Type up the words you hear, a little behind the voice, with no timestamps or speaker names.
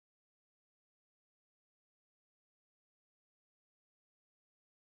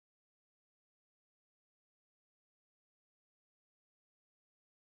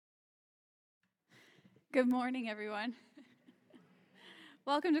Good morning, everyone.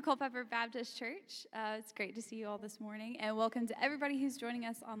 Welcome to Culpeper Baptist Church. It's great to see you all this morning, and welcome to everybody who's joining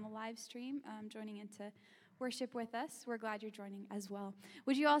us on the live stream, joining in to worship with us. We're glad you're joining as well.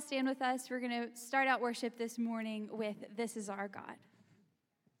 Would you all stand with us? We're going to start out worship this morning with "This Is Our God."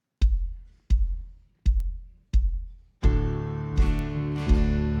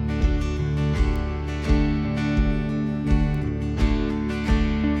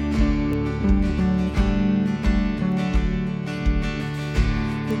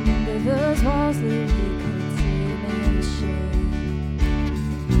 Those walls that we could see and shame,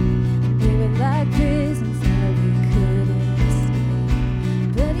 they were like prisons that we couldn't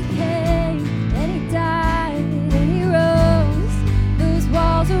escape. But he came and he died and he rose. Those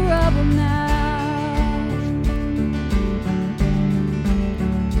walls are rubble now.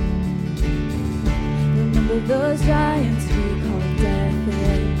 Remember those giants we called death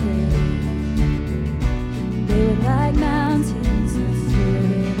and pain. They were like mountains that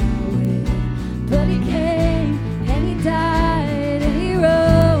stood in our way. But he came and he died and he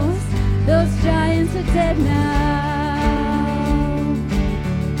rose. Those giants are dead now.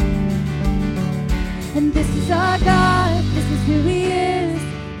 And this is our God, this is who he is.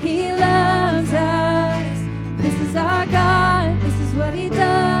 He loves us. This is our God, this is what he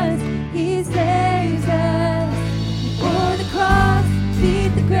does. He saves us. He bore the cross,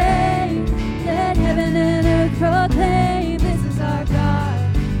 beat the grave. Let heaven and earth proclaim. This is our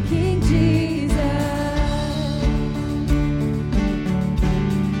God, King Jesus.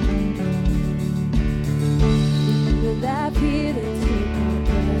 Remember that fear that took our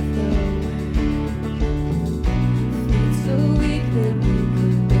breath away. Feet so weak that we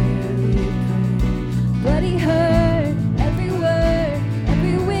could barely pray. But he heard every word,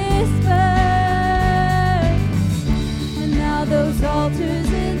 every whisper. And now those altars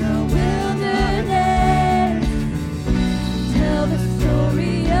in the wilderness tell the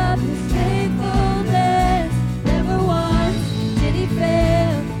story of his faithfulness. Never once did he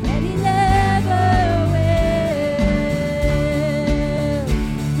fail, and he never will.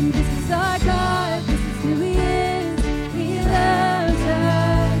 And this is our God, this is who he is. He loves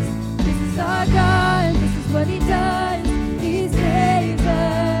us. This is our God, this is what he does. He saves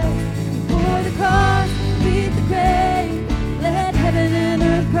us. He bore the cross, beat the grave. Let heaven and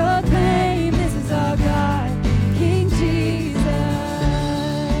earth proclaim. This is our God, King Jesus.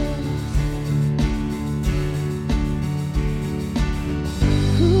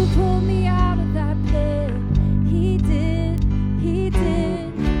 Who pulled me out of that pit? He did, he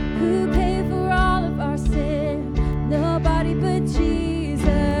did. Who paid for all of our sin? Nobody but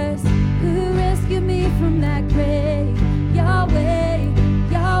Jesus. Who rescued me from that grave? Yahweh,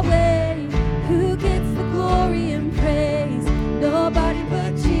 Yahweh. Who gets the glory and praise? Nobody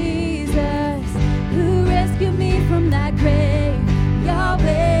but Jesus. Who rescued me from that grave?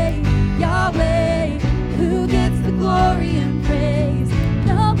 Yahweh, Yahweh. Who gets the glory and praise?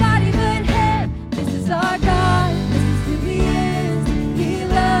 Nobody but him. This is our God. This is who he is. He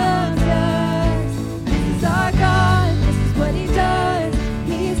loves us. This is our God. This is what he does.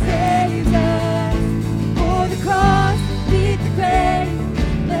 He saves us. He bore the cross, beat the grave.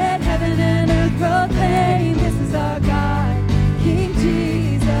 Let heaven and earth proclaim. This is our God, King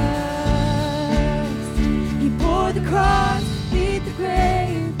Jesus. He bore the cross, beat the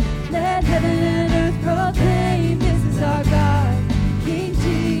grave. Let heaven and earth proclaim. This is our God, King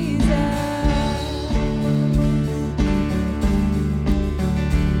Jesus.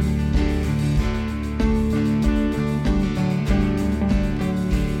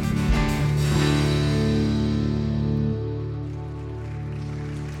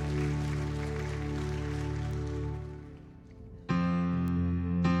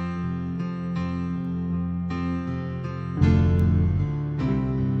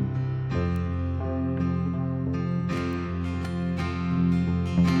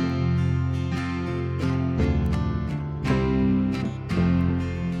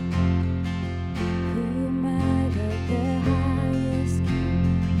 Who am I that the highest king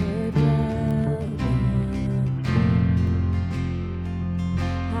would dwell in?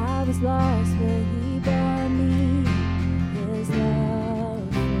 I was lost, but he brought me his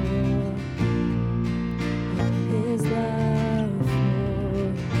love for, his love for.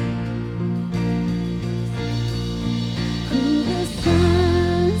 Who the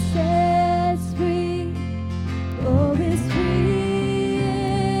Son sets free, oh, is free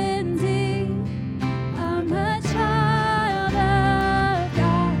indeed. I'm a child of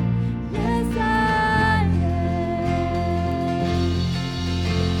God, yes I am.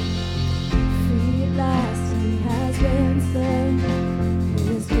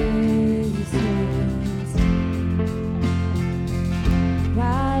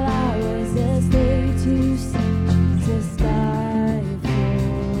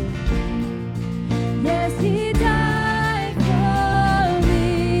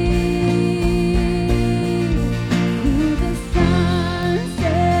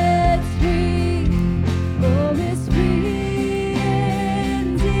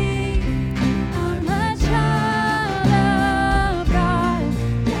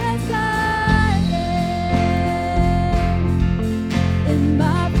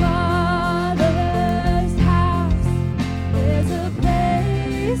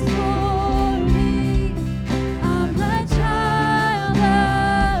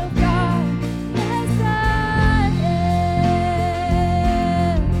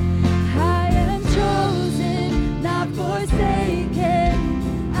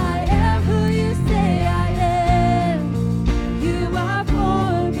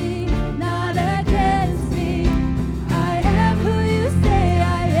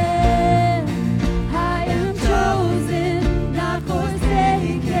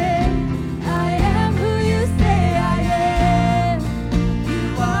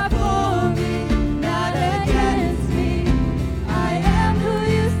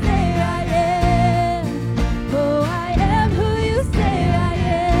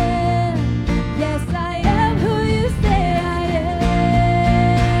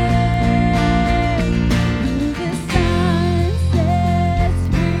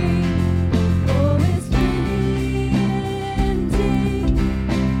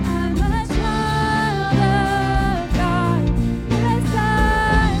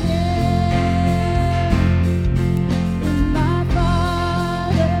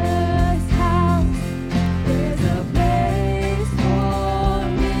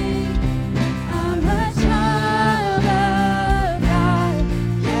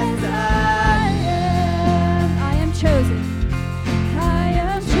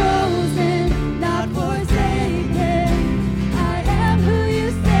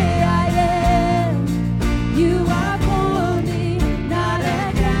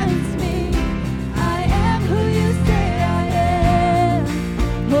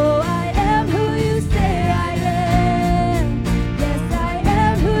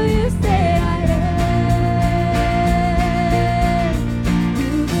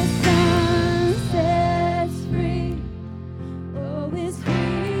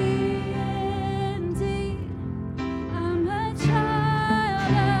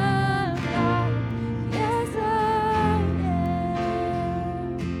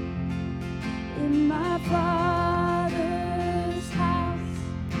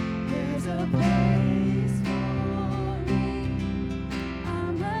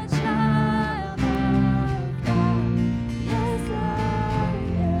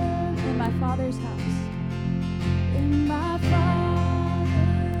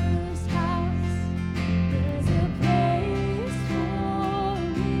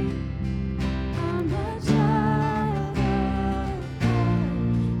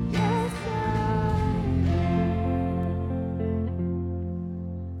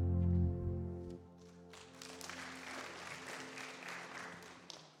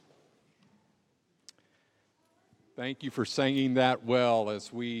 Thank you for singing that well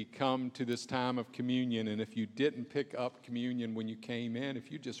as we come to this time of communion. And if you didn't pick up communion when you came in,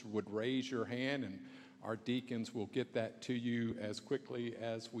 if you just would raise your hand, and our deacons will get that to you as quickly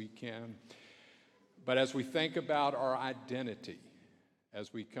as we can. But as we think about our identity,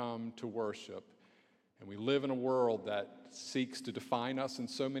 as we come to worship, and we live in a world that seeks to define us in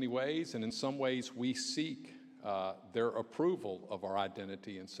so many ways, and in some ways we seek their approval of our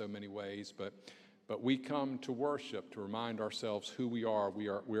identity in so many ways, but we come to worship to remind ourselves who we are. We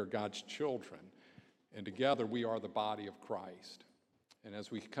are God's children, and together we are the body of Christ. And as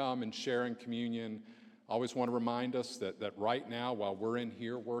we come and share in communion, I always want to remind us that right now, while we're in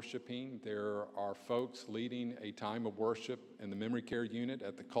here worshiping, there are folks leading a time of worship in the memory care unit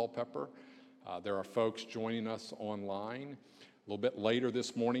at the Culpeper. There are folks joining us online. A little bit later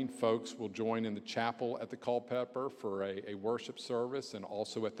this morning, folks will join in the chapel at the Culpeper for a worship service, and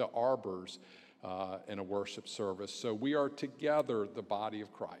also at the Arbors in a worship service. So we are together the body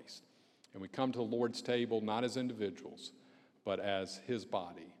of Christ. And we come to the Lord's table not as individuals, but as his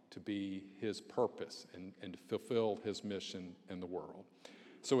body, to be his purpose and to fulfill his mission in the world.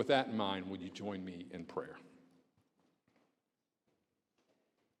 So with that in mind, would you join me in prayer?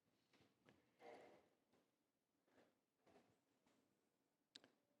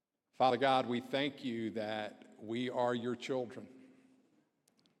 Father God, we thank you that we are your children,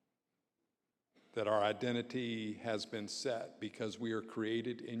 that our identity has been set because we are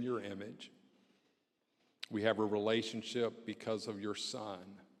created in your image. We have a relationship because of your Son,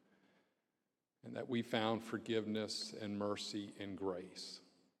 and that we found forgiveness and mercy and grace.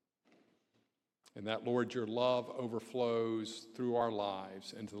 And that, Lord, your love overflows through our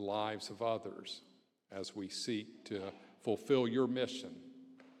lives into the lives of others as we seek to fulfill your mission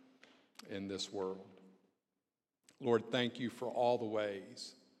in this world. Lord, thank you for all the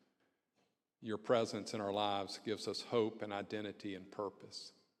ways your presence in our lives gives us hope and identity and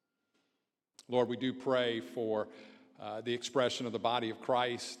purpose. Lord, we do pray for the expression of the body of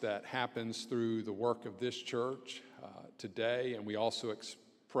Christ that happens through the work of this church today, and we also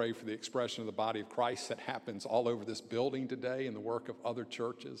pray for the expression of the body of Christ that happens all over this building today in the work of other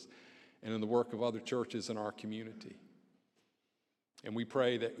churches and in the work of other churches in our community. And we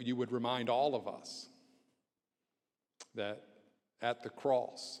pray that you would remind all of us that at the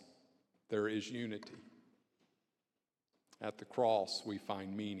cross there is unity. At the cross we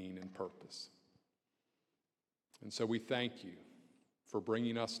find meaning and purpose. And so we thank you for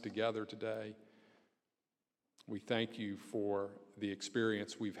bringing us together today. We thank you for the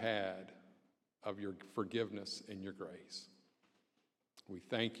experience we've had of your forgiveness and your grace. We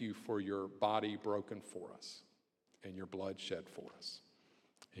thank you for your body broken for us and your blood shed for us.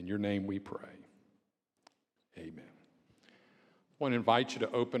 In your name we pray. Amen. I want to invite you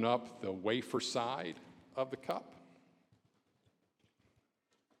to open up the wafer side of the cup.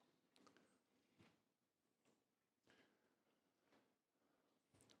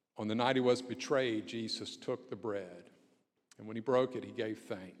 On the night he was betrayed, Jesus took the bread, and when he broke it, he gave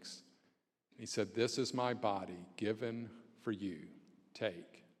thanks. He said, "This is my body given for you.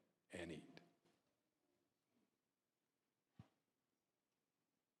 Take and eat."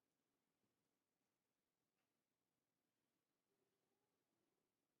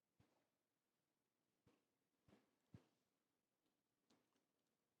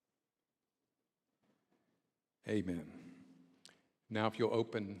 Amen. Now if you'll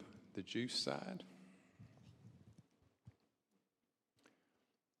open the juice side.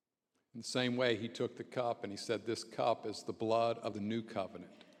 In the same way, he took the cup and he said, "This cup is the blood of the new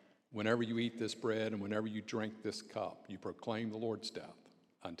covenant. Whenever you eat this bread and whenever you drink this cup, you proclaim the Lord's death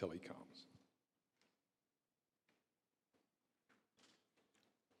until he comes."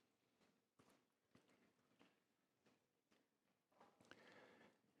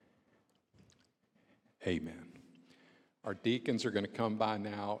 Amen. Our deacons are going to come by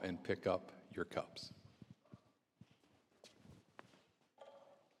now and pick up your cups.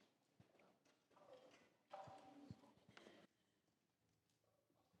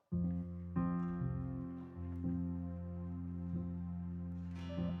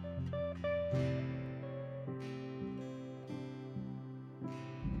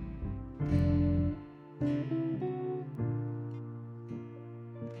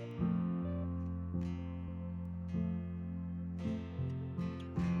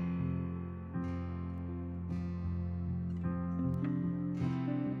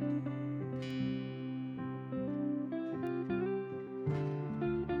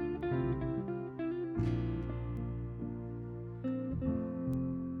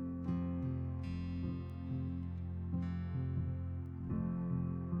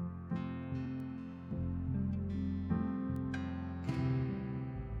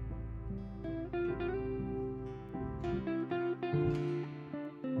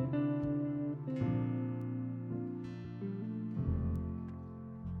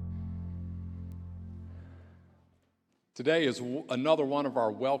 Today is another one of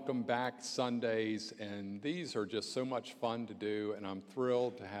our Welcome Back Sundays, and these are just so much fun to do, and I'm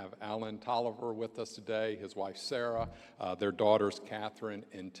thrilled to have Alan Tolliver with us today, his wife Sarah, their daughters Catherine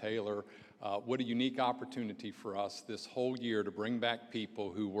and Taylor. What a unique opportunity for us this whole year to bring back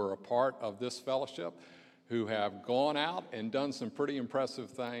people who were a part of this fellowship, who have gone out and done some pretty impressive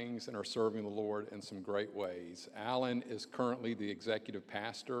things and are serving the Lord in some great ways. Alan is currently the executive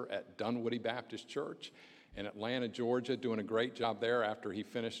pastor at Dunwoody Baptist Church in Atlanta, Georgia, doing a great job there after he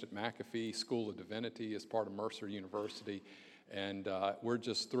finished at McAfee School of Divinity as part of Mercer University. And we're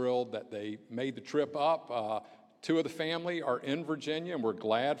just thrilled that they made the trip up. Two of the family are in Virginia, and we're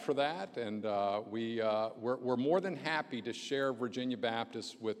glad for that. And we're more than happy to share Virginia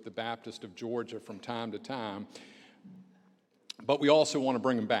Baptist with the Baptist of Georgia from time to time. But we also want to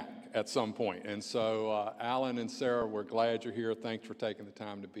bring them back at some point. And so Alan and Sarah, we're glad you're here. Thanks for taking the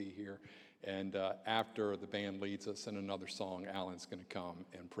time to be here. And after the band leads us in another song, Alan's going to come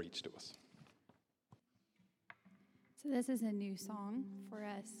and preach to us. So this is a new song for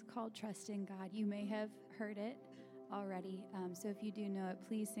us called Trust in God. You may have heard it already. So if you do know it,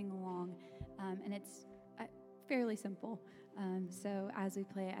 please sing along. And it's fairly simple. So as we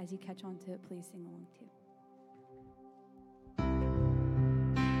play it, as you catch on to it, please sing along too.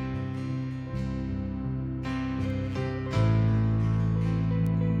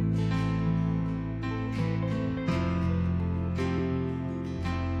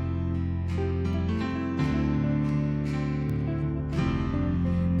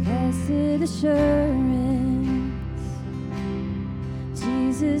 Assurance,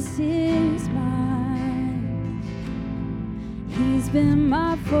 Jesus is mine. He's been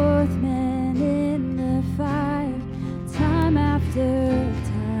my fourth man in the fight, time after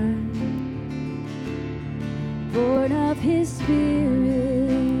time. Born of His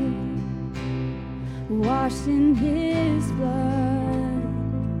Spirit, washed in His blood,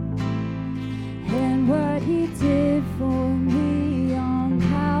 and what He did for me on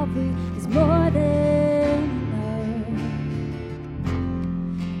Calvary is more than enough.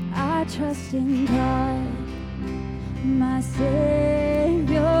 I trust in God, my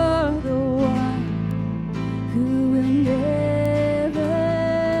Savior, the one who will never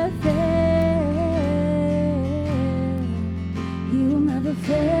fail. He will never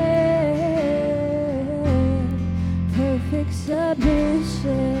fail. Perfect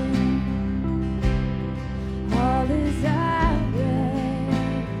submission, all is at rest.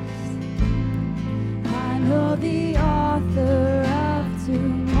 I know the author of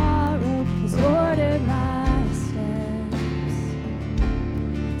tomorrow has ordered my steps.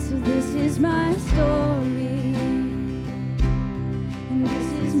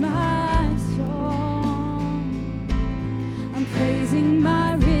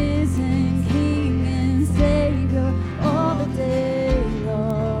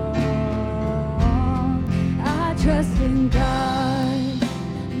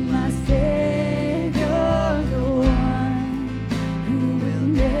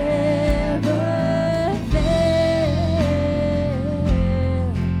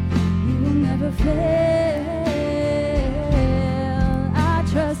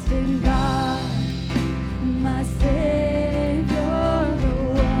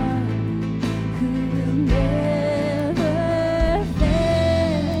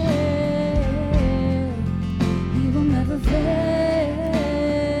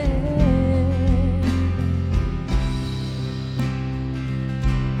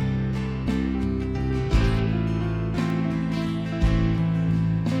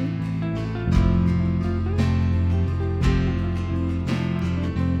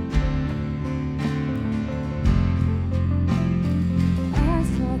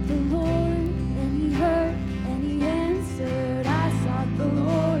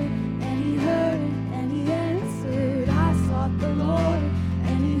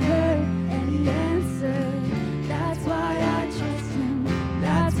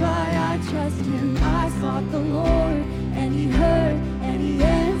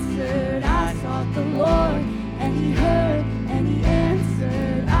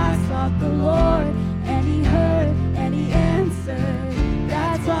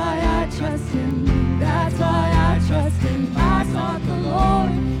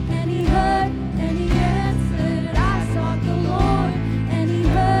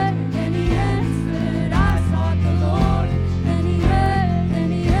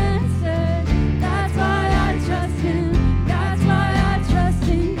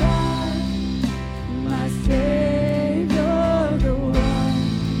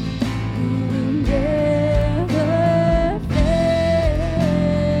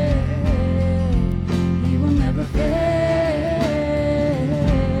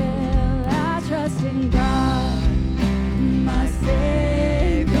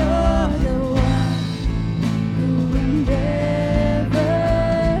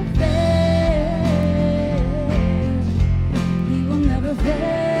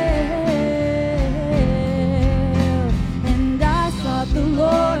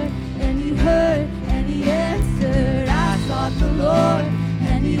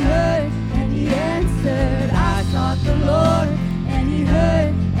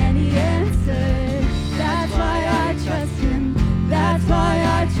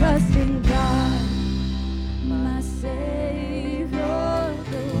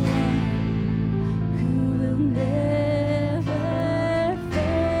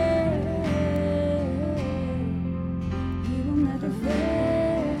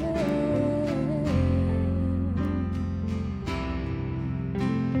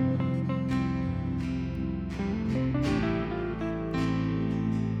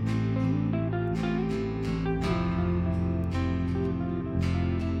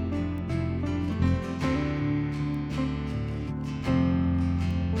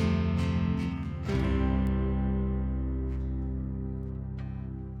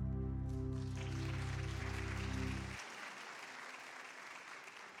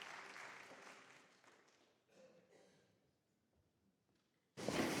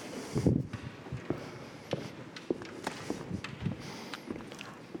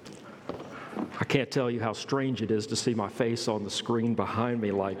 can't tell you how strange it is to see my face on the screen behind me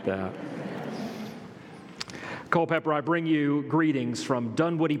like that. Culpeper, I bring you greetings from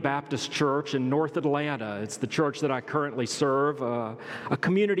Dunwoody Baptist Church in North Atlanta. It's the church that I currently serve, a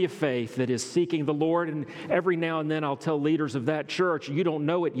community of faith that is seeking the Lord. And every now and then I'll tell leaders of that church, you don't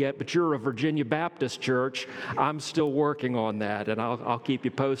know it yet, but you're a Virginia Baptist church. I'm still working on that, and I'll keep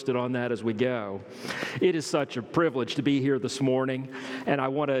you posted on that as we go. It is such a privilege to be here this morning, and I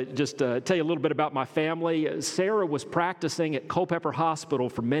want to just tell you a little bit about my family. Sarah was practicing at Culpeper Hospital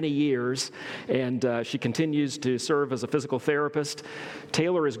for many years, and she continues to serve as a physical therapist.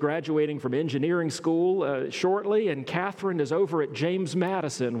 Taylor is graduating from engineering school shortly, and Catherine is over at James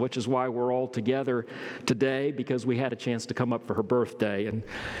Madison, which is why we're all together today, because we had a chance to come up for her birthday. And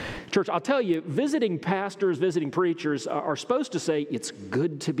church, I'll tell you, visiting pastors, visiting preachers are supposed to say, it's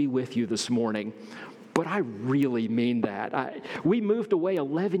good to be with you this morning. But I really mean that. We moved away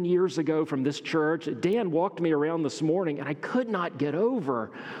 11 years ago from this church. Dan walked me around this morning, and I could not get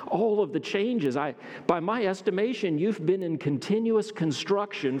over all of the changes. By my estimation, you've been in continuous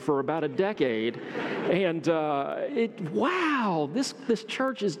construction for about a decade. And wow, this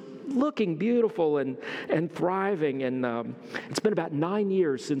church is looking beautiful and thriving. And it's been about 9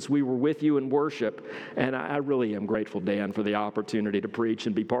 years since we were with you in worship. And I really am grateful, Dan, for the opportunity to preach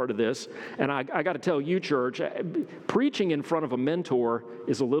and be part of this. And I got to tell you, church, preaching in front of a mentor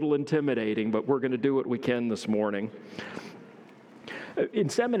is a little intimidating, but we're going to do what we can this morning. In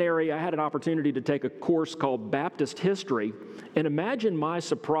seminary, I had an opportunity to take a course called Baptist History, and imagine my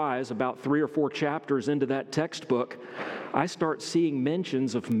surprise about 3 or 4 chapters into that textbook, I start seeing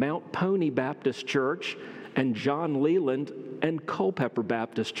mentions of Mount Pony Baptist Church and John Leland and Culpeper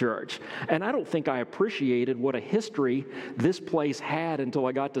Baptist Church. And I don't think I appreciated what a history this place had until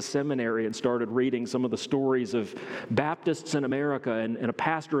I got to seminary and started reading some of the stories of Baptists in America and a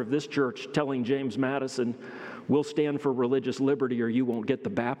pastor of this church telling James Madison, we'll stand for religious liberty or you won't get the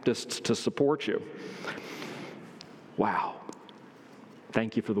Baptists to support you. Wow.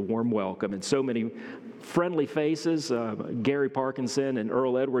 Thank you for the warm welcome and so many friendly faces, Gary Parkinson and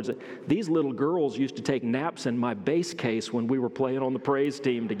Earl Edwards. These little girls used to take naps in my bass case when we were playing on the praise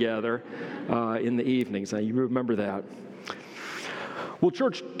team together in the evenings. You remember that. Well,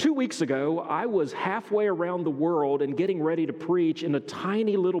 church, 2 weeks ago, I was halfway around the world and getting ready to preach in a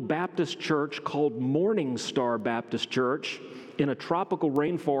tiny little Baptist church called Morning Star Baptist Church in a tropical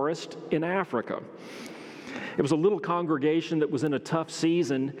rainforest in Africa. It was a little congregation that was in a tough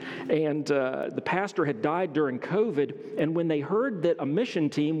season, and the pastor had died during COVID, and when they heard that a mission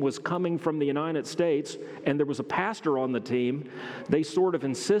team was coming from the United States and there was a pastor on the team, they sort of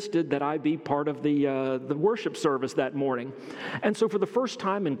insisted that I be part of the worship service that morning. And so for the first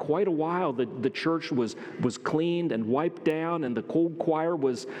time in quite a while, the church was cleaned and wiped down, and the cold choir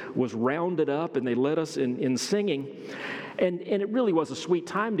was rounded up, and they led us in singing. And it really was a sweet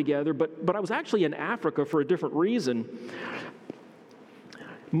time together, but I was actually in Africa for a different reason.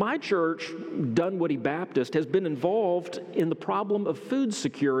 My church, Dunwoody Baptist, has been involved in the problem of food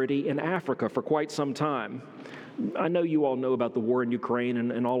security in Africa for quite some time. I know you all know about the war in Ukraine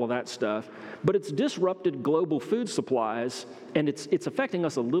and all of that stuff, but it's disrupted global food supplies, and it's affecting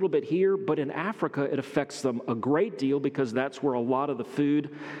us a little bit here, but in Africa it affects them a great deal because that's where a lot of the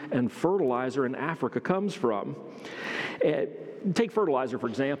food and fertilizer in Africa comes from. Take fertilizer, for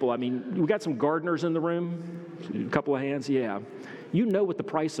example. I mean, we got some gardeners in the room, a couple of hands, yeah. You know what the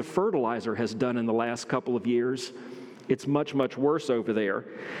price of fertilizer has done in the last couple of years. It's much, much worse over there.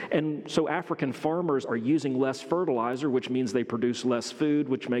 And so African farmers are using less fertilizer, which means they produce less food,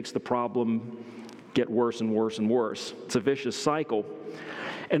 which makes the problem get worse and worse and worse. It's a vicious cycle.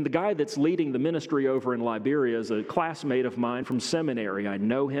 And the guy that's leading the ministry over in Liberia is a classmate of mine from seminary. I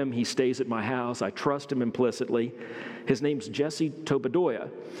know him. He stays at my house. I trust him implicitly. His name's Jesse Tobadoya.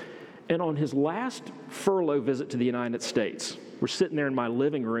 And on his last furlough visit to the United States, we're sitting there in my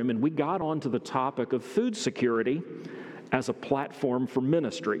living room, and we got onto the topic of food security as a platform for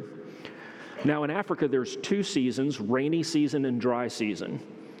ministry. Now, in Africa, there's 2 seasons, rainy season and dry season.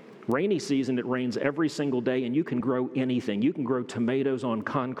 Rainy season, it rains every single day, and you can grow anything. You can grow tomatoes on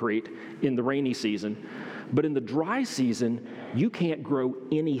concrete in the rainy season. But in the dry season, you can't grow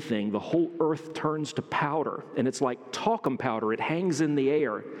anything. The whole earth turns to powder, and it's like talcum powder. It hangs in the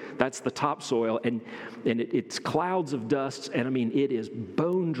air. That's the topsoil, and it's clouds of dust, and I mean, it is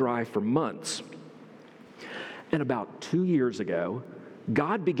bone dry for months. And about 2 years ago,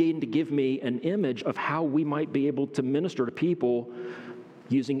 God began to give me an image of how we might be able to minister to people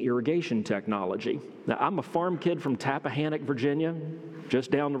using irrigation technology. Now, I'm a farm kid from Tappahannock, Virginia, just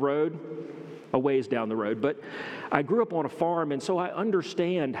down the road. a ways down the road. But I grew up on a farm, and so I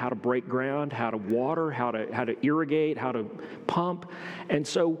understand how to break ground, how to water, how to irrigate, how to pump. And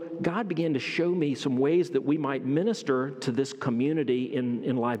so God began to show me some ways that we might minister to this community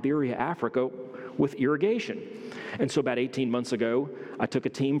in Liberia, Africa, with irrigation. And so about 18 months ago, I took a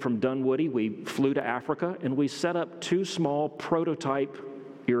team from Dunwoody. We flew to Africa, and we set up 2 small prototype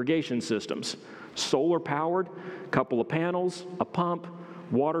irrigation systems. Solar powered, a couple of panels, a pump,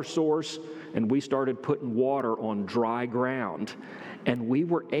 water source, and we started putting water on dry ground. And we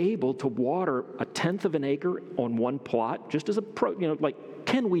were able to water 1/10 of an acre on one plot, just as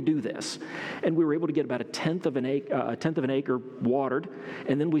can we do this? And we were able to get about 1/10 of an acre watered.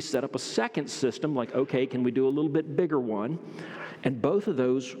 And then we set up a second system, okay, can we do a little bit bigger one? And both of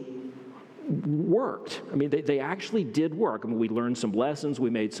those worked. I mean, they actually did work. I mean, we learned some lessons, we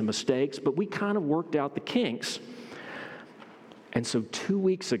made some mistakes, but we kind of worked out the kinks. And so 2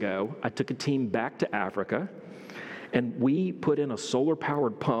 weeks ago, I took a team back to Africa, and we put in a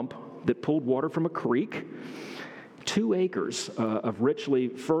solar-powered pump that pulled water from a creek, 2 acres of richly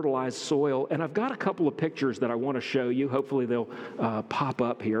fertilized soil. And I've got a couple of pictures that I want to show you. Hopefully they'll pop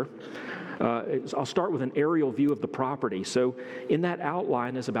up here. I'll start with an aerial view of the property. So in that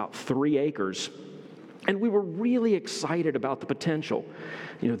outline is about 3 acres. And we were really excited about the potential.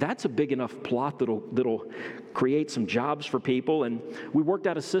 That's a big enough plot that'll create some jobs for people. And we worked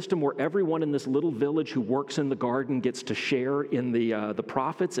out a system where everyone in this little village who works in the garden gets to share in the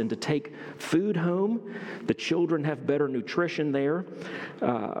profits and to take food home. The children have better nutrition there.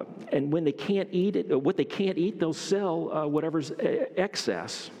 And when they can't eat it, what they can't eat, they'll sell whatever's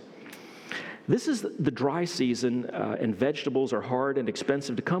excess. This is the dry season, and vegetables are hard and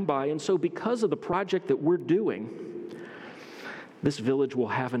expensive to come by. And so because of the project that we're doing, this village will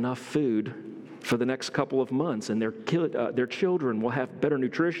have enough food for the next couple of months, and their children will have better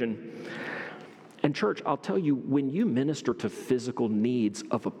nutrition. And church, I'll tell you, when you minister to physical needs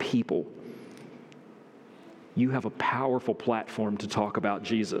of a people, you have a powerful platform to talk about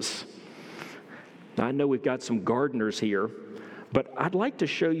Jesus. Now, I know we've got some gardeners here, but I'd like to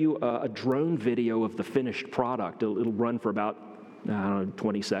show you a drone video of the finished product. It'll run for about,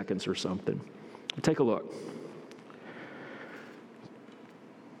 20 seconds or something. Take a look.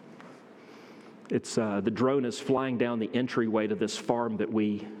 The drone is flying down the entryway to this farm that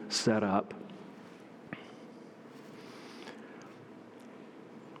we set up.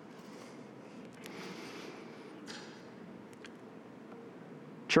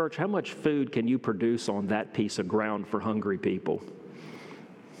 Church, how much food can you produce on that piece of ground for hungry people?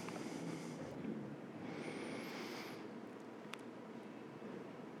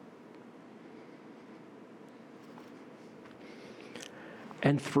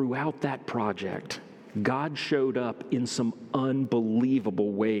 And throughout that project, God showed up in some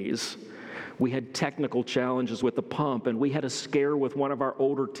unbelievable ways. We had technical challenges with the pump, and we had a scare with one of our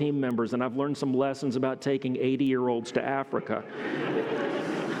older team members, and I've learned some lessons about taking 80-year-olds to Africa.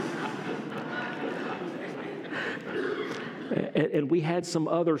 And we had some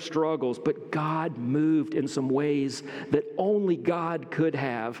other struggles, but God moved in some ways that only God could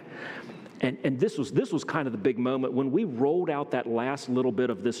have. And this was kind of the big moment. When we rolled out that last little bit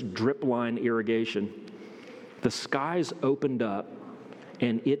of this drip line irrigation, the skies opened up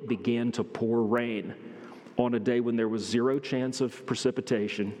and it began to pour rain on a day when there was 0 chance of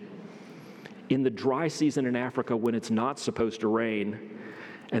precipitation. In the dry season in Africa when it's not supposed to rain,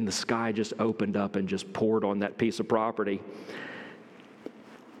 and the sky just opened up and just poured on that piece of property.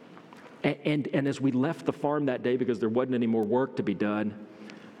 And as we left the farm that day, because there wasn't any more work to be done,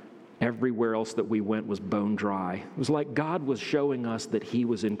 everywhere else that we went was bone dry. It was like God was showing us that He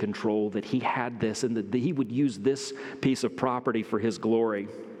was in control, that He had this, and that He would use this piece of property for His glory.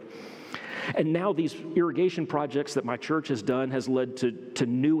 And now these irrigation projects that my church has done has led to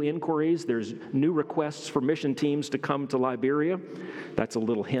new inquiries. There's new requests for mission teams to come to Liberia. That's a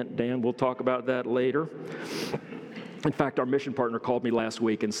little hint, Dan. We'll talk about that later. In fact, our mission partner called me last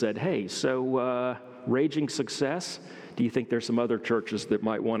week and said, hey, so raging success, do you think there's some other churches that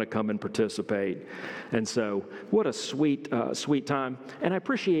might want to come and participate? And so what a sweet time. And I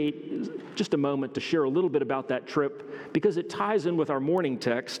appreciate just a moment to share a little bit about that trip because it ties in with our morning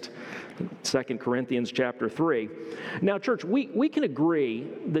text, 2 Corinthians chapter 3. Now, church, we can agree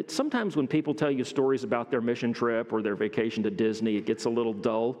that sometimes when people tell you stories about their mission trip or their vacation to Disney, it gets a little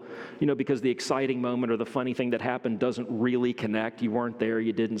dull, because the exciting moment or the funny thing that happened doesn't really connect. You weren't there,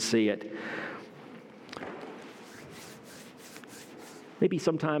 you didn't see it. Maybe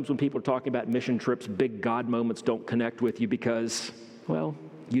sometimes when people are talking about mission trips, big God moments don't connect with you because, well,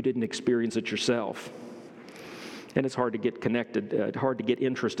 you didn't experience it yourself. And it's hard to get connected, hard to get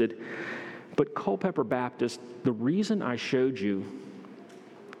interested. But Culpeper Baptist, the reason I showed you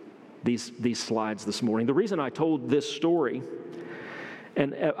these slides this morning, the reason I told this story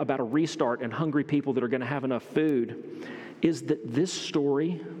and about a restart and hungry people that are going to have enough food is that this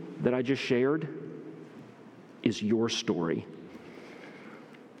story that I just shared is your story.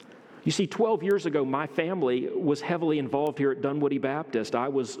 You see, 12 years ago, my family was heavily involved here at Dunwoody Baptist. I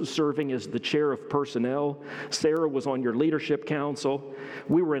was serving as the chair of personnel. Sarah was on your leadership council.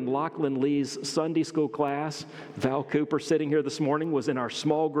 We were in Lachlan Lee's Sunday school class. Val Cooper, sitting here this morning, was in our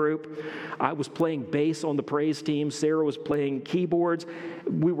small group. I was playing bass on the praise team. Sarah was playing keyboards.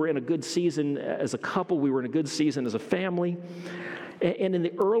 We were in a good season as a couple. We were in a good season as a family. And in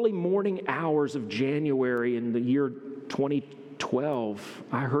the early morning hours of January in the year 2012,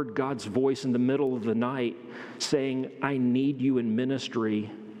 I heard God's voice in the middle of the night saying, I need you in ministry.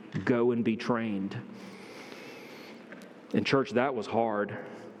 Go and be trained. In church, that was hard.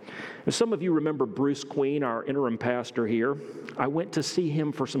 As some of you remember Bruce Queen, our interim pastor here, I went to see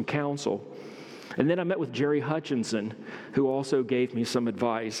him for some counsel. And then I met with Jerry Hutchinson, who also gave me some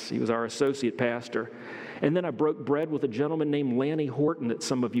advice. He was our associate pastor. And then I broke bread with a gentleman named Lanny Horton that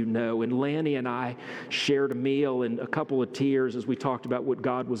some of you know. And Lanny and I shared a meal and a couple of tears as we talked about what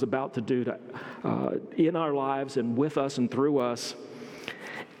God was about to do in our lives and with us and through us.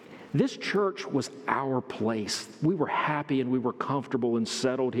 This church was our place. We were happy and we were comfortable and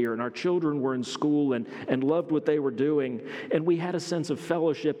settled here, and our children were in school and loved what they were doing, and we had a sense of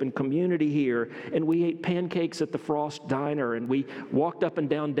fellowship and community here, and we ate pancakes at the Frost Diner, and we walked up and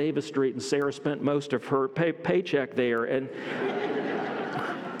down Davis Street, and Sarah spent most of her paycheck there, and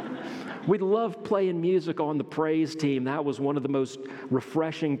we loved playing music on the praise team. That was one of the most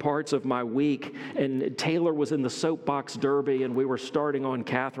refreshing parts of my week. And Taylor was in the soapbox derby, and we were starting on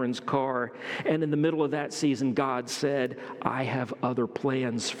Catherine's car. And in the middle of that season, God said, I have other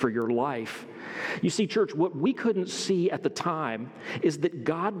plans for your life. You see, church, what we couldn't see at the time is that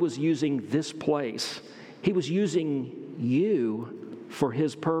God was using this place. He was using you for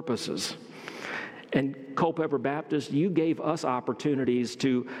His purposes. And Culpeper Baptist, you gave us opportunities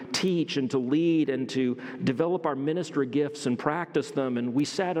to teach and to lead and to develop our ministry gifts and practice them. And we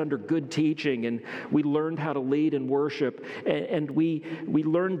sat under good teaching, and we learned how to lead and worship. And we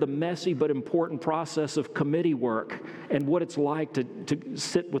learned the messy but important process of committee work and what it's like to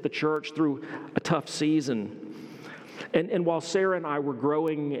sit with the church through a tough season. And while Sarah and I were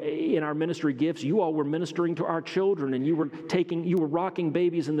growing in our ministry gifts, you all were ministering to our children, and you were rocking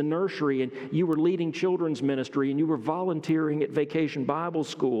babies in the nursery, and you were leading children's ministry, and you were volunteering at Vacation Bible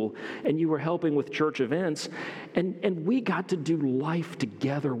School, and you were helping with church events, and we got to do life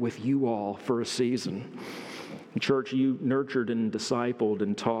together with you all for a season. In church, you nurtured and discipled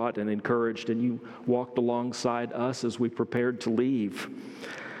and taught and encouraged, and you walked alongside us as we prepared to leave.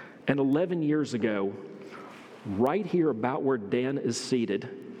 And 11 years ago, right here about where Dan is seated,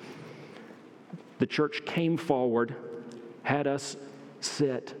 the church came forward, had us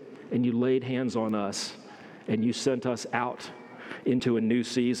sit, and you laid hands on us, and you sent us out into a new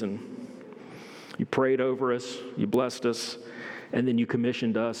season. You prayed over us, you blessed us, and then you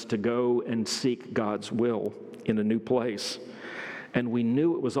commissioned us to go and seek God's will in a new place. And we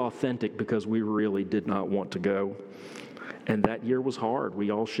knew it was authentic because we really did not want to go. And that year was hard. We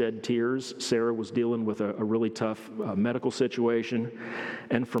all shed tears. Sarah was dealing with a really tough medical situation.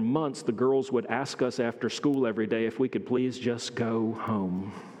 And for months, the girls would ask us after school every day if we could please just go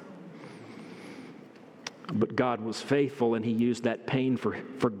home. But God was faithful, and He used that pain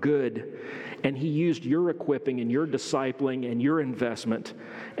for good. And He used your equipping and your discipling and your investment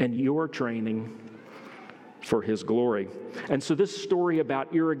and your training for His glory. And so this story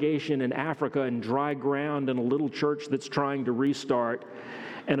about irrigation in Africa and dry ground and a little church that's trying to restart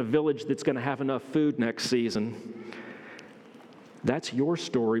and a village that's going to have enough food next season, that's your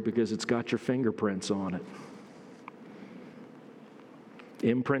story because it's got your fingerprints on it.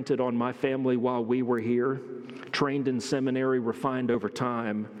 Imprinted on my family while we were here, trained in seminary, refined over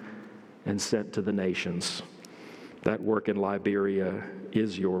time, and sent to the nations. That work in Liberia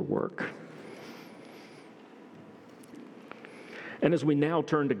is your work. And as we now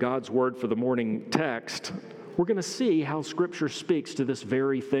turn to God's Word for the morning text, we're going to see how Scripture speaks to this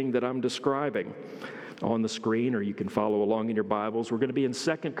very thing that I'm describing. On the screen, or you can follow along in your Bibles, we're going to be in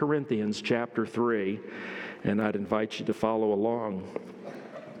 2 Corinthians chapter 3, and I'd invite you to follow along.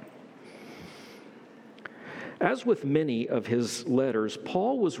 As with many of his letters,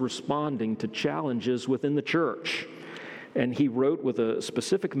 Paul was responding to challenges within the church. And he wrote with a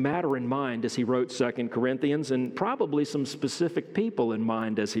specific matter in mind as he wrote 2 Corinthians, and probably some specific people in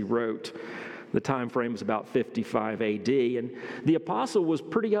mind as he wrote The time frame is about 55 AD, and the apostle was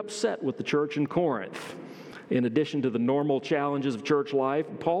pretty upset with the church in Corinth. In addition to the normal challenges of church life,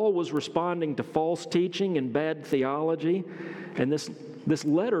 Paul was responding to false teaching and bad theology, and this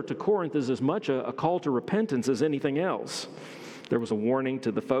letter to Corinth is as much a call to repentance as anything else. There was a warning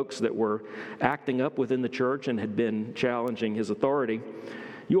to the folks that were acting up within the church and had been challenging his authority.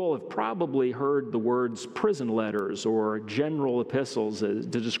 You all have probably heard the words prison letters or general epistles to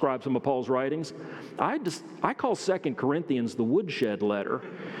describe some of Paul's writings. I call 2 Corinthians the woodshed letter.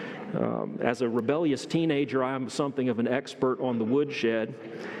 As a rebellious teenager, I'm something of an expert on the woodshed,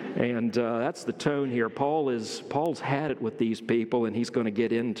 and that's the tone here. Paul's had it with these people, and he's going to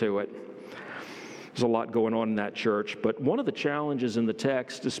get into it. There's a lot going on in that church, but one of the challenges in the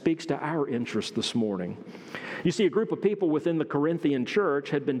text speaks to our interest this morning. You see, a group of people within the Corinthian church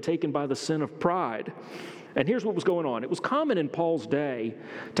had been taken by the sin of pride. And here's what was going on. It was common in Paul's day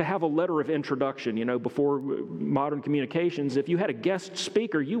to have a letter of introduction. You know, before modern communications, if you had a guest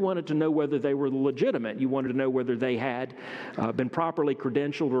speaker, you wanted to know whether they were legitimate. You wanted to know whether they had been properly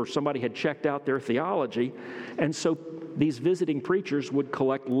credentialed or somebody had checked out their theology. And so these visiting preachers would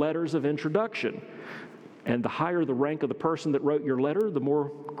collect letters of introduction. And the higher the rank of the person that wrote your letter, the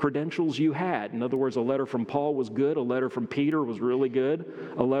more credentials you had. In other words, a letter from Paul was good, a letter from Peter was really good,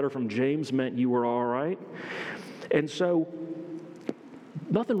 a letter from James meant you were all right. And so,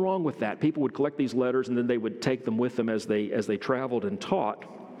 nothing wrong with that. People would collect these letters and then they would take them with them as they traveled and taught.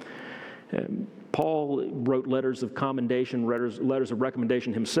 Paul wrote letters of commendation, letters of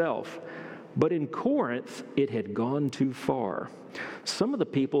recommendation himself. But in Corinth, it had gone too far. Some of the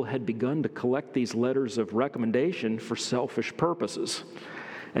people had begun to collect these letters of recommendation for selfish purposes.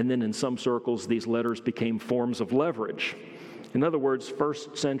 And then in some circles, these letters became forms of leverage. In other words,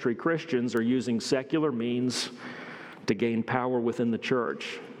 first century Christians are using secular means to gain power within the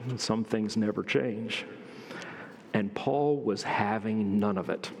church. And some things never change. And Paul was having none of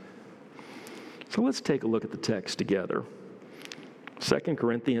it. So let's take a look at the text together. 2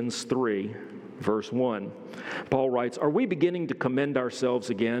 Corinthians 3, verse 1. Paul writes, "Are we beginning to commend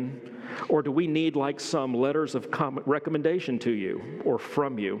ourselves again? Or do we need, like some, letters of recommendation to you or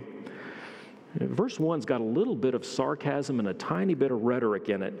from you?" Verse 1's got a little bit of sarcasm and a tiny bit of rhetoric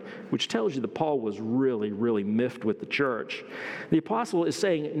in it, which tells you that Paul was really, really miffed with the church. The apostle is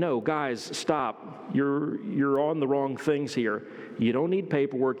saying, no, guys, stop. You're on the wrong things here. You don't need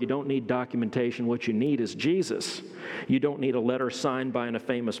paperwork. You don't need documentation. What you need is Jesus. You don't need a letter signed by a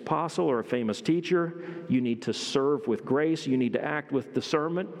famous apostle or a famous teacher. You need to serve with grace. You need to act with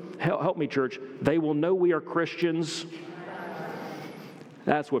discernment. Help me, church. They will know we are Christians.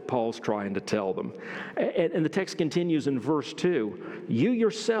 That's what Paul's trying to tell them. And the text continues in verse 2. You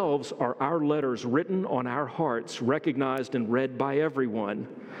yourselves are our letters written on our hearts, recognized and read by everyone.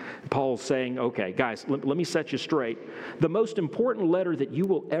 Paul's saying, okay, guys, let me set you straight. The most important letter that you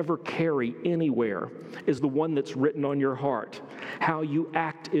will ever carry anywhere is the one that's written on your heart. How you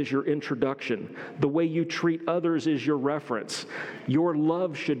act is your introduction. The way you treat others is your reference. Your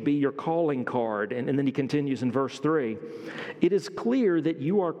love should be your calling card. And then he continues in verse 3. It is clear that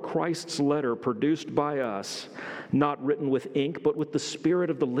you are Christ's letter produced by us, not written with ink, but with the Spirit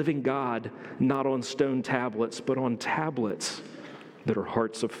of the living God, not on stone tablets, but on tablets that are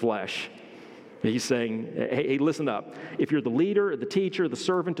hearts of flesh. He's saying, hey, listen up. If you're the leader, or the teacher, the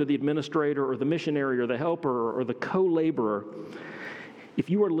servant, or the administrator, or the missionary, or the helper, or the co-laborer, if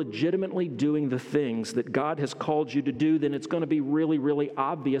you are legitimately doing the things that God has called you to do, then it's going to be really, really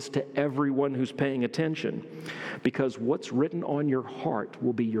obvious to everyone who's paying attention. Because what's written on your heart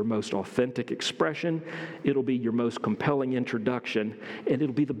will be your most authentic expression, it'll be your most compelling introduction, and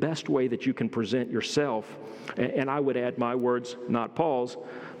it'll be the best way that you can present yourself. And I would add my words, not Paul's,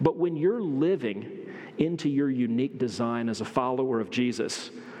 but when you're living into your unique design as a follower of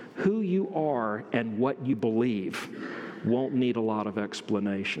Jesus, who you are and what you believe won't need a lot of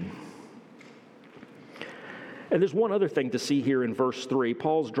explanation. And there's one other thing to see here in verse 3.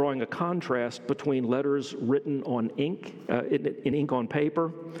 Paul's drawing a contrast between letters written on ink, in ink on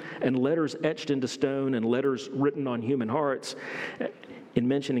paper, and letters etched into stone and letters written on human hearts. In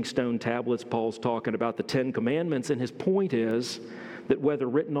mentioning stone tablets, Paul's talking about the 10 Commandments, and his point is that whether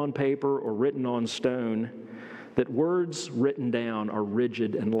written on paper or written on stone, that words written down are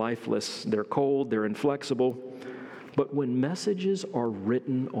rigid and lifeless. They're cold, they're inflexible. But when messages are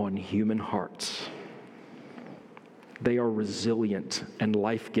written on human hearts, they are resilient and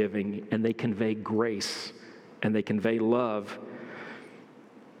life-giving, and they convey grace, and they convey love.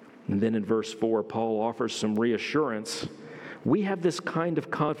 And then in verse 4, Paul offers some reassurance. We have this kind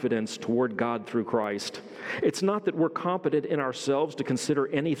of confidence toward God through Christ. It's not that we're competent in ourselves to consider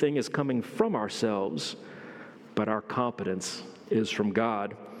anything as coming from ourselves, but our competence is from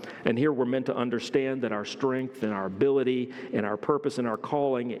God. And here we're meant to understand that our strength and our ability and our purpose and our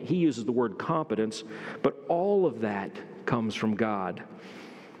calling, he uses the word competence, but all of that comes from God.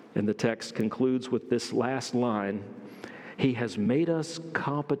 And the text concludes with this last line: He has made us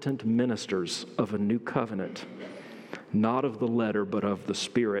competent ministers of a new covenant, not of the letter, but of the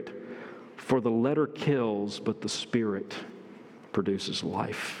Spirit. For the letter kills, but the Spirit produces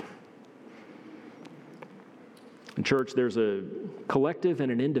life. In church, there's a collective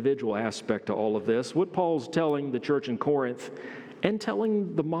and an individual aspect to all of this. What Paul's telling the church in Corinth and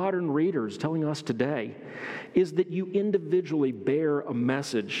telling the modern readers, telling us today, is that you individually bear a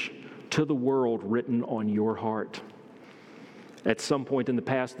message to the world written on your heart. At some point in the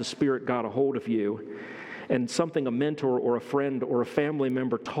past, the Spirit got a hold of you, and something a mentor or a friend or a family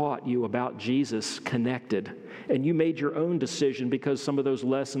member taught you about Jesus connected. And you made your own decision because some of those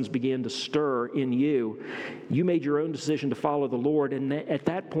lessons began to stir in you. You made your own decision to follow the Lord, and at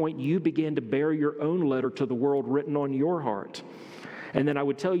that point, you began to bear your own letter to the world written on your heart. And then I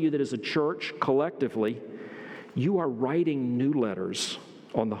would tell you that as a church, collectively, you are writing new letters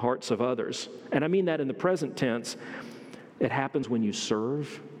on the hearts of others. And I mean that in the present tense. It happens when you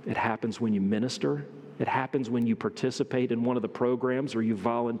serve. It happens when you minister. It happens when you participate in one of the programs or you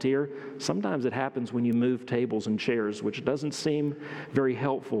volunteer. Sometimes it happens when you move tables and chairs, which doesn't seem very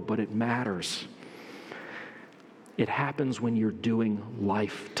helpful, but it matters. It happens when you're doing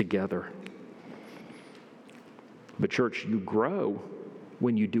life together. But church, you grow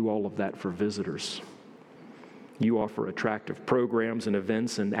when you do all of that for visitors. You offer attractive programs and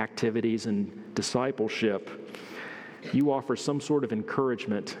events and activities and discipleship. You offer some sort of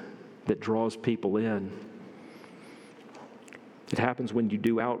encouragement that draws people in. It happens when you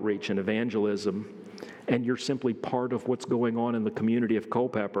do outreach and evangelism, and you're simply part of what's going on in the community of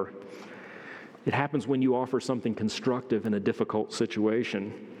Culpeper. It happens when you offer something constructive in a difficult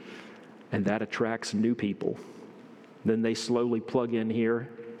situation, and that attracts new people. Then they slowly plug in here,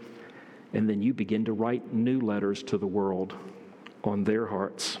 and then you begin to write new letters to the world on their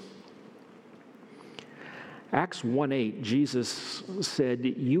hearts. Acts 1:8, Jesus said,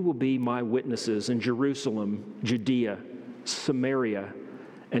 "You will be my witnesses in Jerusalem, Judea, Samaria,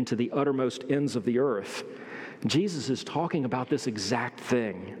 and to the uttermost ends of the earth." Jesus is talking about this exact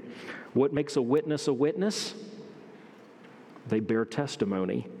thing. What makes a witness a witness? They bear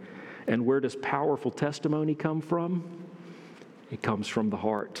testimony. And where does powerful testimony come from? It comes from the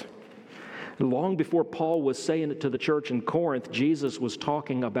heart. Long before Paul was saying it to the church in Corinth, Jesus was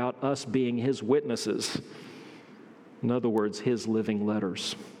talking about us being his witnesses. In other words, his living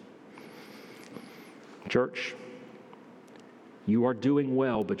letters. Church, you are doing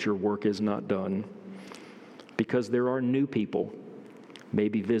well, but your work is not done. Because there are new people,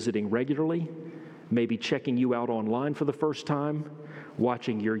 maybe visiting regularly, maybe checking you out online for the first time,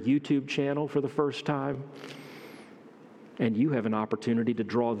 watching your YouTube channel for the first time, and you have an opportunity to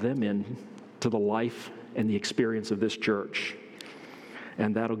draw them in to the life and the experience of this church.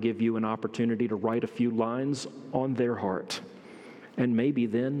 And that'll give you an opportunity to write a few lines on their heart, and maybe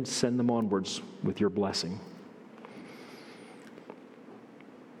then send them onwards with your blessing.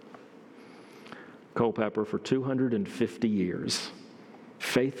 Culpeper, for 250 years,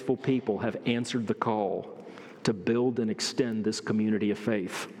 faithful people have answered the call to build and extend this community of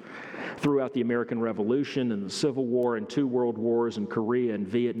faith. Throughout the American Revolution and the Civil War and 2 world wars in Korea and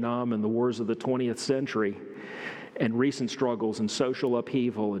Vietnam and the wars of the 20th century, and recent struggles and social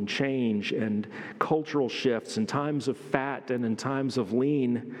upheaval and change and cultural shifts in times of fat and in times of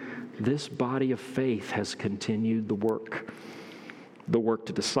lean, this body of faith has continued the work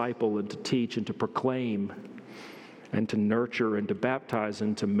to disciple and to teach and to proclaim and to nurture and to baptize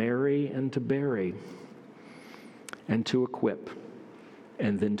and to marry and to bury and to equip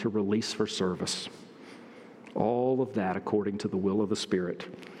and then to release for service. All of that according to the will of the Spirit.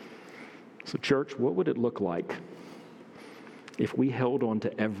 So church, what would it look like if we held on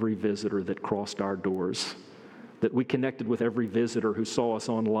to every visitor that crossed our doors, that we connected with every visitor who saw us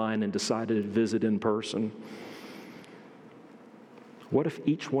online and decided to visit in person? What if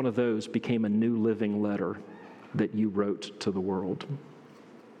each one of those became a new living letter that you wrote to the world?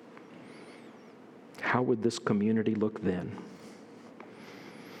 How would this community look then?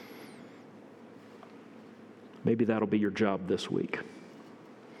 Maybe that'll be your job this week.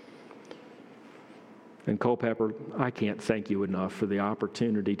 And Culpeper, I can't thank you enough for the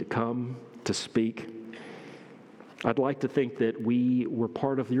opportunity to come, to speak. I'd like to think that we were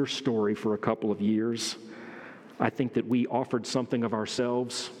part of your story for a couple of years. I think that we offered something of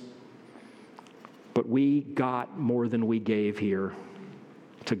ourselves, but we got more than we gave here.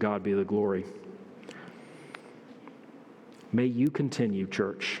 To God be the glory. May you continue,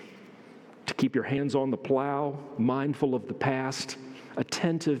 church, to keep your hands on the plow, mindful of the past,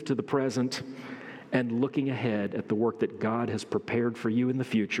 attentive to the present, and looking ahead at the work that God has prepared for you in the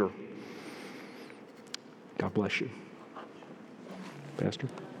future. God bless you. Pastor.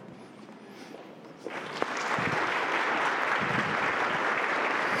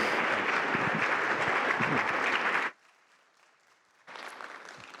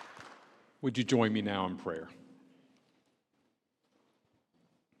 Would you join me now in prayer?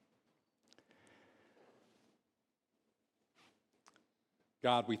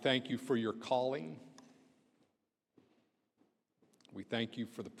 God, we thank you for your calling. We thank you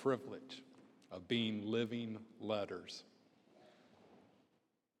for the privilege of being living letters.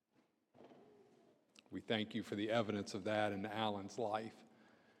 We thank you for the evidence of that in Alan's life.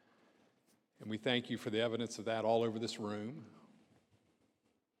 And we thank you for the evidence of that all over this room.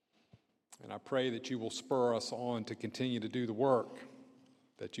 And I pray that you will spur us on to continue to do the work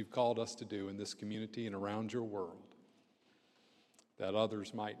that you've called us to do in this community and around your world, that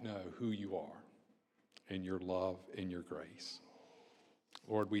others might know who you are and your love and your grace.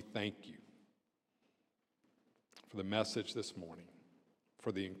 Lord, we thank you for the message this morning,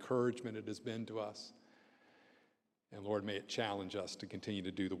 for the encouragement it has been to us. And Lord, may it challenge us to continue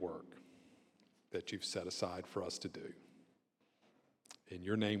to do the work that you've set aside for us to do. In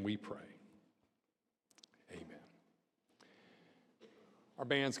your name we pray. Amen. Our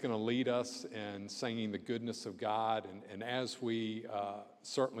band's going to lead us in singing the goodness of God, and as we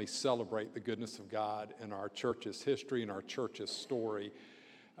certainly celebrate the goodness of God in our church's history and our church's story,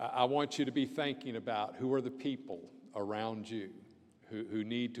 I want you to be thinking about who are the people around you who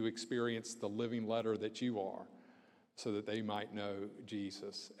need to experience the living letter that you are so that they might know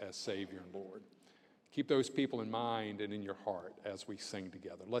Jesus as Savior and Lord. Keep those people in mind and in your heart as we sing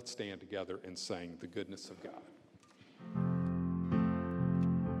together. Let's stand together and sing the goodness of God.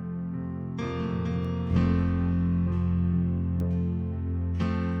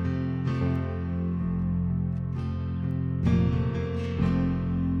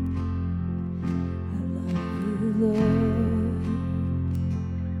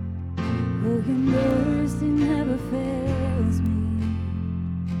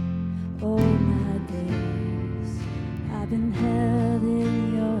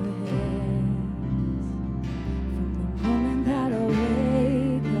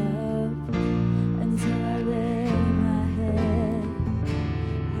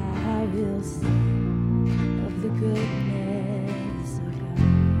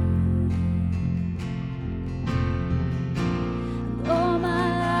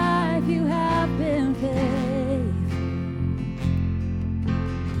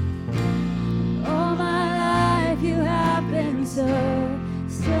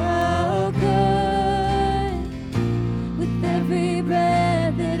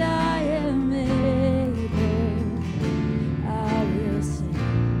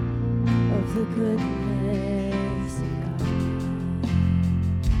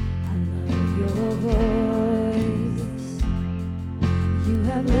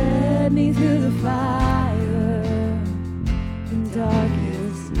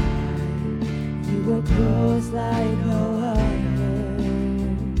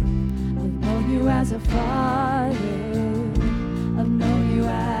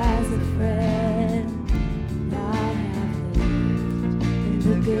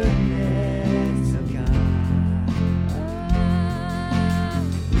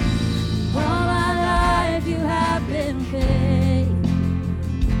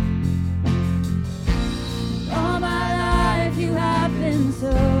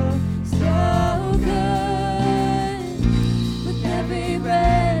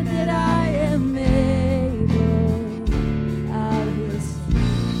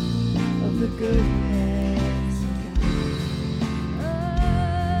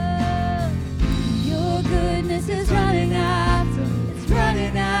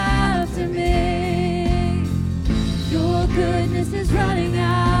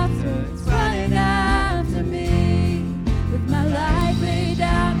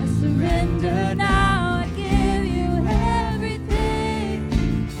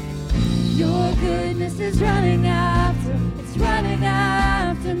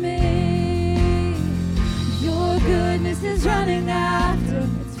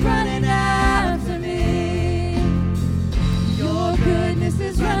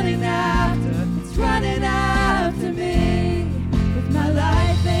 With my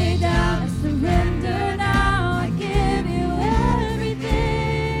life laid down, I surrender now. I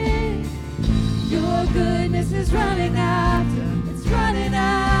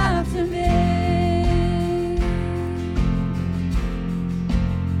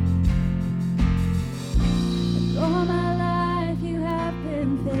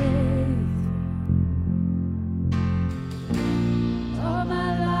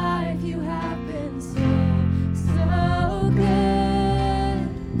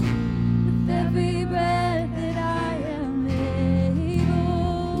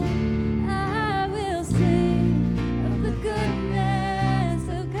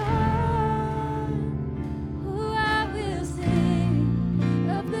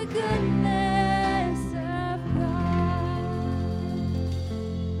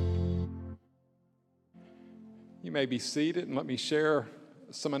may be seated, and let me share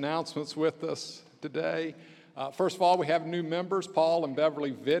some announcements with us today. First of all, we have new members, Paul and Beverly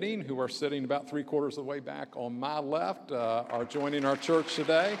Vitting, who are sitting about 3/4 of the way back on my left, are joining our church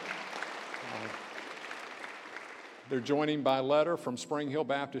today. They're joining by letter from Spring Hill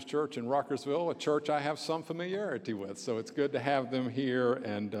Baptist Church in Ruckersville, a church I have some familiarity with, so it's good to have them here.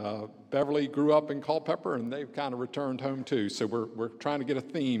 And Beverly grew up in Culpeper, and they've kind of returned home too, so we're trying to get a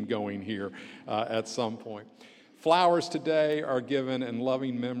theme going here at some point. Flowers today are given in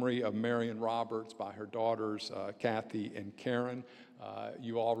loving memory of Marion Roberts by her daughters, Kathy and Karen.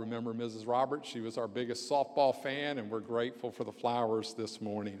 You all remember Mrs. Roberts. She was our biggest softball fan, and we're grateful for the flowers this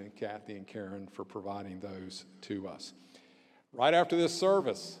morning, and Kathy and Karen for providing those to us. Right after this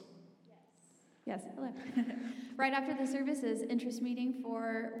service. Yes, hello. Right after the service is interest meeting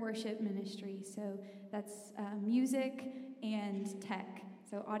for worship ministry. So that's music and tech,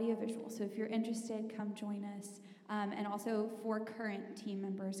 so audiovisual. So if you're interested, come join us. And also for current team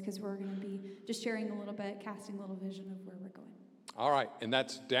members, because we're going to be just sharing a little bit, casting a little vision of where we're going. All right, and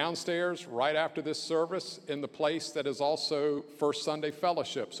that's downstairs right after this service in the place that is also First Sunday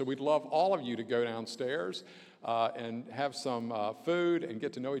Fellowship. So we'd love all of you to go downstairs and have some food and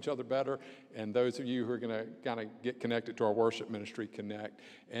get to know each other better. And those of you who are going to kind of get connected to our worship ministry, connect.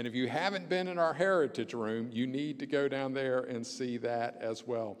 And if you haven't been in our heritage room, you need to go down there and see that as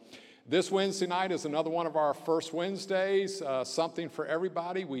well. This Wednesday night is another one of our first Wednesdays, something for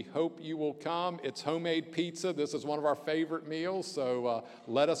everybody. We hope you will come. It's homemade pizza. This is one of our favorite meals, so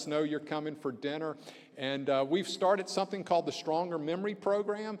let us know you're coming for dinner. And we've started something called the Stronger Memory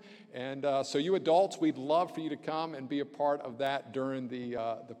Program, and so you adults, we'd love for you to come and be a part of that during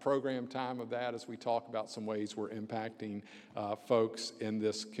the program time of that as we talk about some ways we're impacting folks in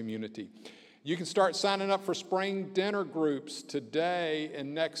this community. You can start signing up for spring dinner groups today,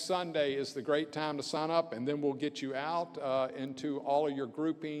 and next Sunday is the great time to sign up, and then we'll get you out into all of your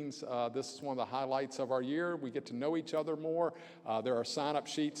groupings. This is one of the highlights of our year. We get to know each other more. There are sign-up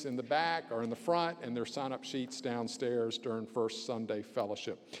sheets in the back or in the front, and there are sign-up sheets downstairs during First Sunday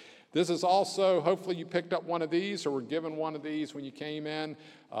Fellowship. This is also, hopefully you picked up one of these or were given one of these when you came in.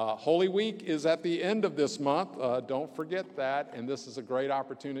 Holy Week is at the end of this month. Don't forget that. And this is a great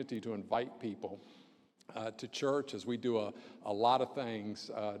opportunity to invite people to church as we do a lot of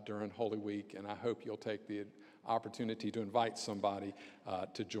things during Holy Week. And I hope you'll take the opportunity to invite somebody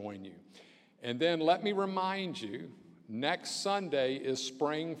to join you. And then let me remind you, next Sunday is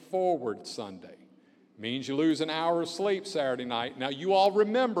Spring Forward Sunday. Means you lose an hour of sleep Saturday night. Now, you all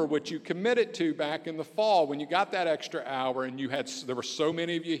remember what you committed to back in the fall when you got that extra hour, and there were so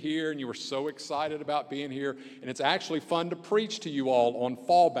many of you here, and you were so excited about being here, and it's actually fun to preach to you all on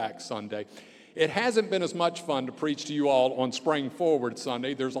Fallback Sunday. It hasn't been as much fun to preach to you all on Spring Forward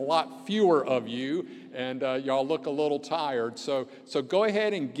Sunday. There's a lot fewer of you, and y'all look a little tired. So go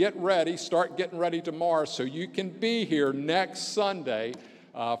ahead and get ready. Start getting ready tomorrow so you can be here next Sunday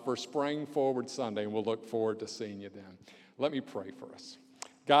for Spring Forward Sunday, and we'll look forward to seeing you then. Let me pray for us.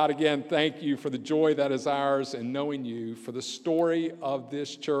 God, again, thank you for the joy that is ours in knowing you, for the story of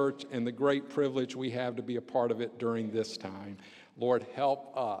this church and the great privilege we have to be a part of it during this time. Lord,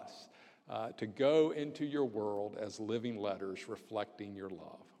 help us to go into your world as living letters reflecting your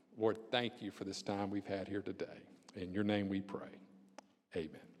love. Lord, thank you for this time we've had here today. In your name we pray.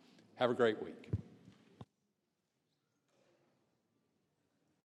 Amen. Have a great week.